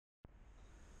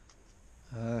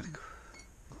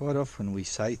Quite often we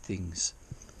say things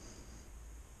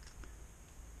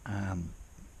that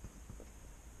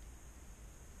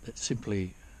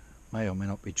simply may or may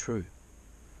not be true.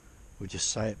 We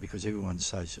just say it because everyone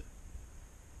says it,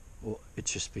 or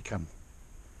it's just become.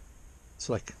 It's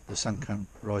like the sun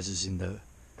rises in the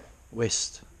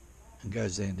west and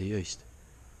goes down the east.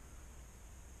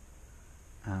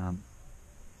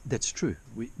 That's true.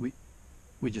 We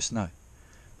just know.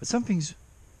 But some things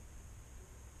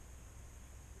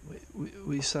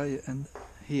we say and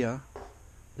hear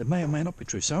that may or may not be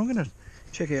true. So I'm going to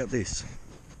check out this.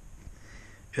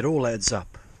 It all adds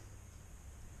up.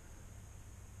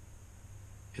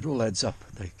 It all adds up,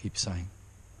 they keep saying.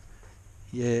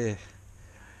 Yeah,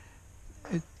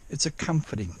 it's a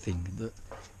comforting thing. That,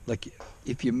 like,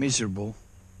 if you're miserable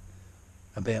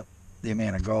about the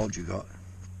amount of gold you got,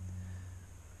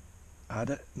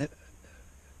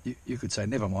 you could say,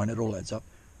 never mind, it all adds up.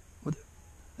 Well,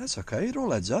 that's okay, it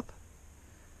all adds up.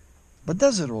 But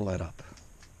does it all add up?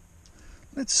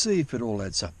 Let's see if it all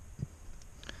adds up.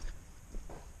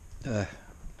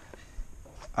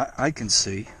 I can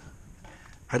see.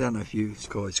 I don't know if you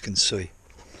guys can see,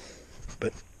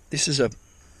 but this is I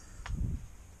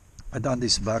done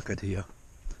this bucket here.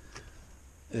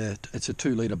 It's a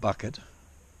 2 litre bucket.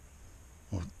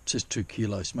 Well, it says 2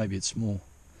 kilos, maybe it's more.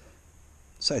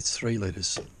 Say it's 3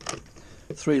 litres.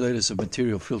 3 litres of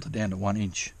material filtered down to 1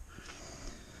 inch.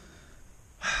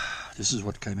 This is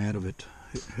what came out of it.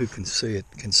 Who can see it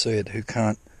can see it. Who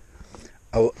can't,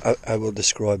 I will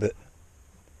describe it.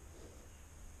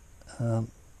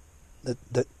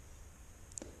 That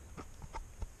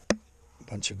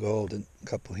bunch of gold and a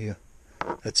couple here.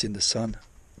 That's in the sun.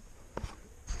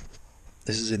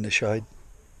 This is in the shade.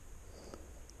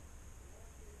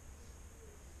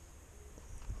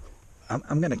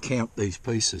 I'm going to count these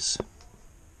pieces.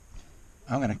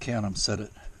 I'm going to count them so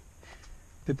that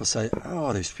people say,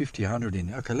 oh, there's 50, 100 in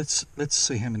there. Okay, let's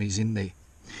see how many's in there.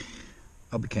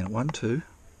 I'll be counting 1, 2.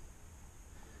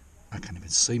 I can't even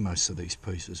see most of these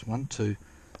pieces. 1, 2,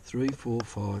 3, 4,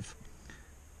 5.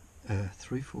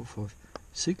 3, 4, 5,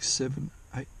 6, 7,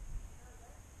 8.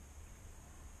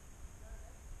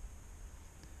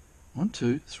 1,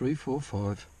 2, 3, 4,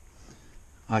 5.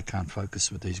 I can't focus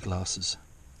with these glasses.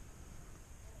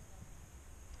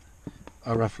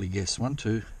 I roughly guess 1,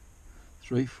 2,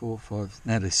 3, 4, 5.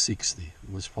 Now there's 6 there.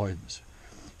 It was 5.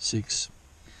 6,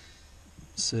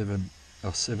 7,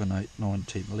 7, 8, 9,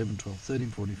 10, 11, 12, 13,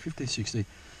 14, 15, 16,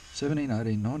 17,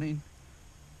 18, 19,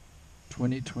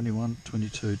 20, 21,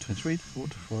 22, 23, 24,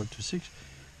 25, 26,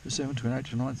 27, 28,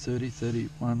 29, 30,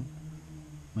 31,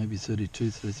 maybe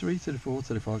 32, 33, 34,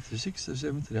 35, 36,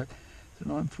 37, 38,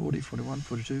 39, 40, 41,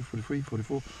 42, 43,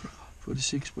 44,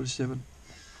 46, 47,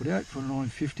 48, 49,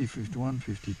 50, 51,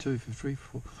 52, 53,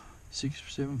 56,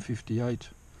 57, 58,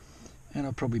 and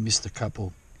I probably missed a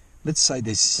couple. Let's say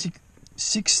there's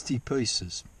 60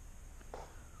 pieces.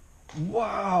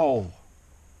 Wow!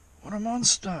 What a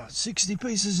monster! 60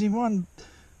 pieces in one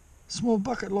small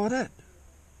bucket like that.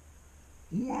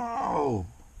 Wow!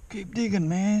 Keep digging,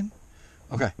 man.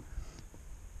 Okay.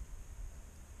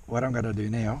 What I'm going to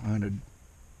do now, I'm going to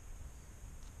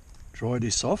dry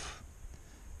this off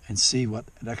and see what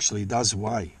it actually does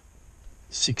weigh.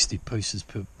 60 pieces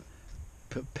per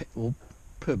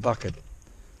bucket.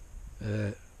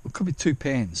 It could be 2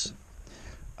 pans.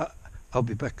 I'll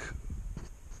be back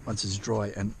once it's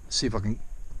dry and see if I can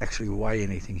actually weigh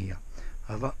anything here.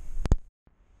 Over.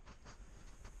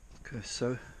 Okay,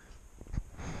 so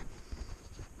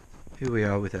here we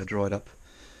are with our dried up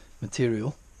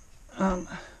material.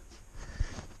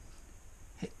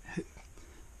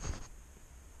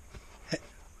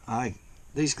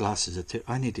 These glasses are.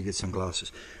 I need to get some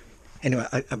glasses. Anyway,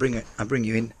 I bring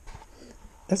you in.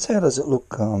 That's how does it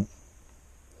look.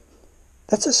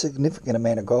 That's a significant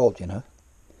amount of gold, you know.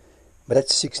 But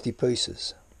that's 60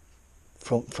 pieces.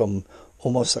 From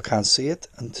almost I can't see it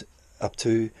and up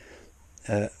to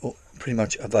pretty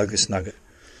much a Vogus nugget.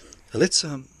 So let's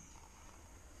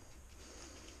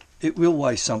it will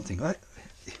weigh something.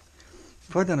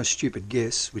 If I'd done a stupid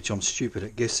guess, which I'm stupid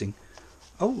at guessing,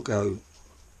 I will go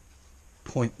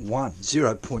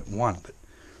 0.1, but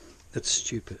that's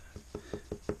stupid.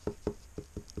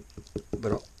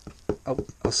 But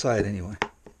I'll say it anyway.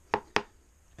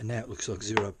 And now it looks like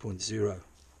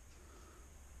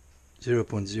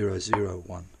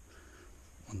 0.001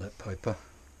 on that paper.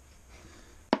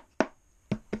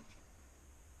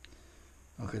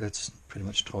 Okay, that's pretty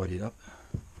much tidied up.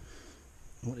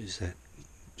 What is that?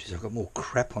 Geez, I've got more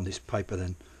crap on this paper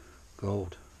than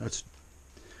gold. It's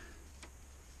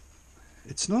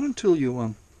not until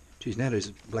you geez, now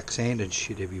there's black sand and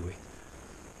shit everywhere.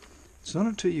 It's not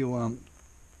until you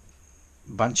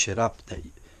bunch it up that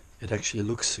it actually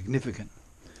looks significant.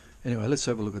 Anyway, let's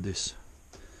have a look at this.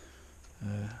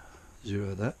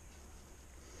 Zero that.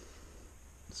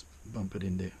 Let's bump it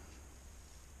in there.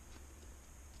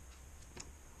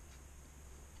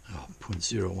 Oh,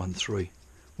 0.013.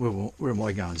 Where am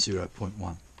I going?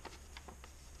 0.1.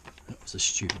 That was a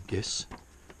stupid guess.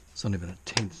 It's not even a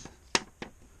tenth.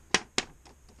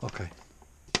 Okay.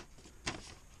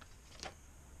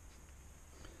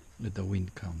 Let the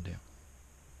wind calm down.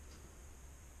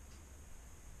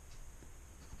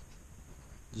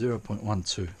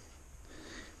 0.12.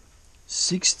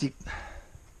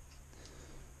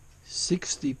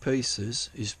 60 pieces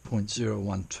is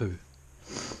 0.012.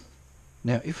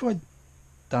 Now, if I'd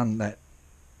done that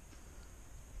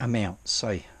amount,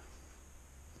 say,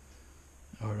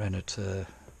 I ran it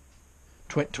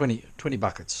 20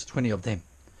 buckets, 20 of them.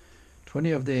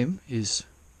 20 of them is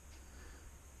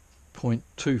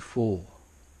 0.24.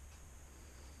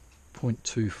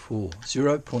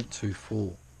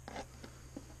 0.24.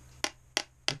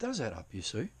 It does add up, you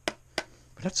see.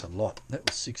 But that's a lot. That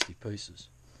was 60 pieces.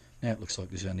 Now it looks like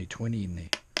there's only 20 in there.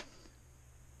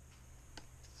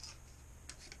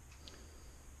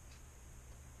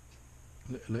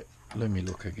 Let me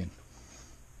look again.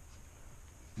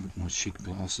 With my shit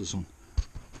glasses on.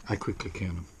 I quickly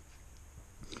count them.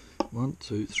 1,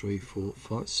 2, 3, 4,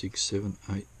 5, 6, 7,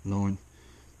 8, 9,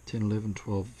 10, 11,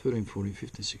 12, 13, 14,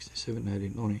 15, 16, 17,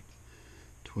 18, 19,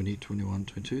 20, 21,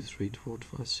 22, 23, 24,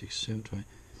 25, 6, 7, 28,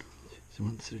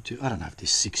 31, 32. I don't know if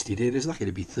there's 60 there. There's lucky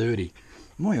to be 30.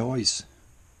 My eyes.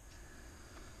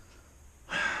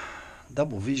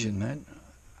 Double vision, man.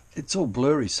 It's all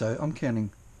blurry, so I'm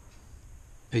counting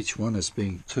each one as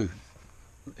being 2.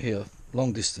 Here,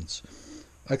 long distance.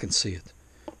 I can see it.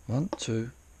 1,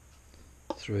 2,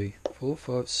 3, 4,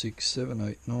 5, 6, 7,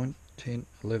 8, 9, 10,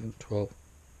 11, 12,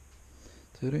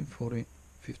 13, 14,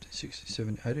 15, 16,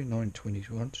 17, 18, 19, 20,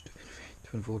 21, 22,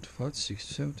 24, 25,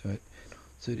 26, 27, 28,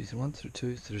 31,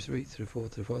 32, 33, 34,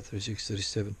 35, 36,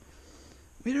 37.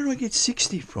 Where did I get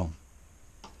 60 from?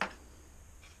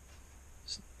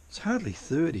 It's hardly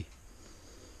 30.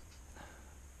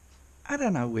 I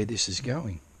don't know where this is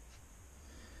going.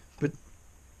 But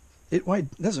it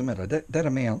doesn't matter. That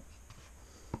amount.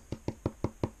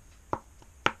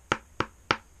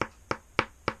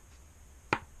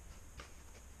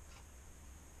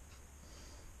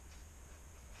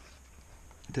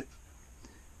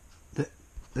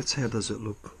 That's how does it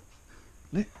look.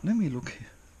 Let me look here.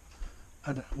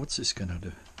 What's this going to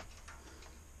do?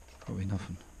 Probably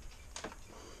nothing.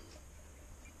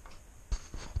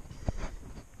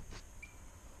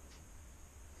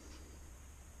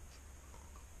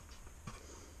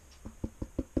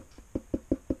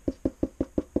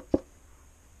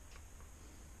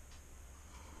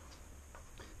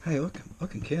 Hey, I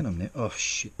can count them now. Oh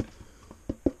shit.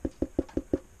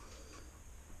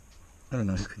 I don't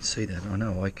know who can see that. I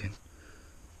know I can.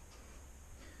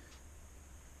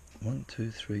 1,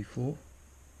 2, 3, 4,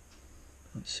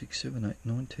 5, 6, 7, 8,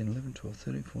 9, 10, 11, 12,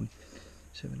 13, 14,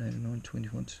 17, 18, 19, 20,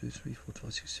 1, 2, 3, 4,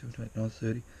 5, 6, 7, 8, 9,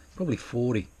 30. Probably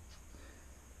 40.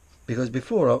 Because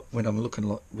before, when I'm looking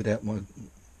like without my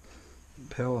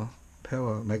power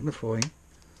magnifying,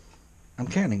 I'm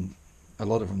counting a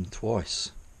lot of them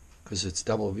twice. Because it's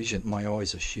double vision. My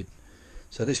eyes are shit.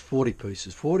 So there's 40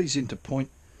 pieces. 40 is into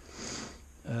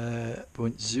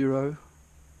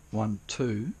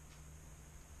 0.012.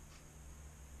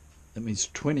 That means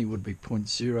 20 would be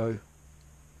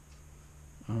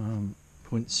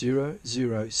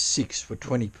 0.006 for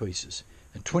 20 pieces.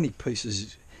 And 20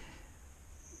 pieces,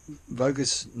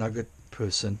 Vogus Nugget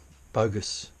person,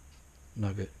 Vogus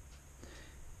Nugget,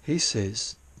 he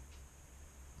says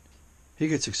he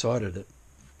gets excited at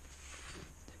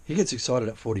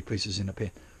 40 pieces in a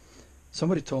pen.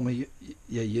 Somebody told me,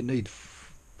 yeah, you need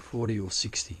 40 or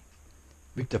 60.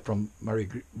 Victor from Murray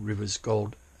River's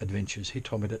Gold Adventures, he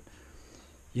told me that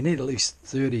you need at least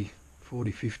 30,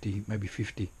 40, 50, maybe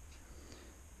 50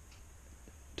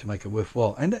 to make it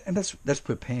worthwhile. And that's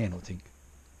per pan, I think.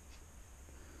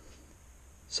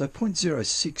 So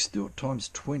 0.06, do it times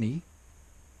 20.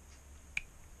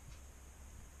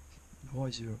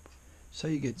 Why 0?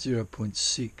 Say you get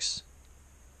 0.6.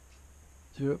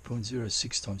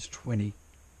 0.06 times 20.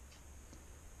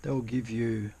 That will give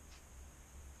you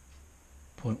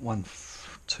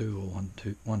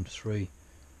 0.12 or 13.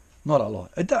 Not a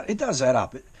lot. It does add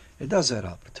up. It does add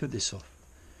up. Turn this off.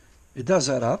 It does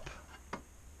add up.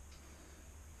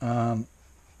 I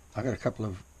got a couple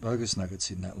of Vogus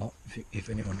Nuggets in that lot, if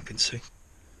anyone can see.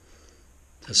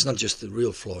 It's not just the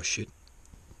real fly shit.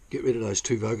 Get rid of those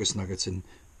 2 Vogus Nuggets and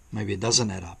maybe it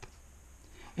doesn't add up.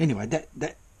 Anyway,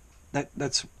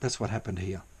 that's what happened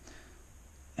here.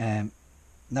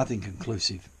 Nothing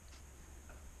conclusive.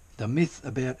 The myth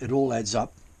about it all adds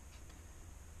up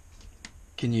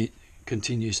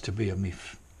continues to be a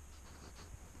myth.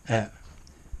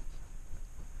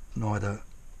 Neither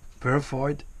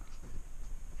verified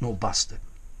nor busted.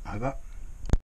 Over.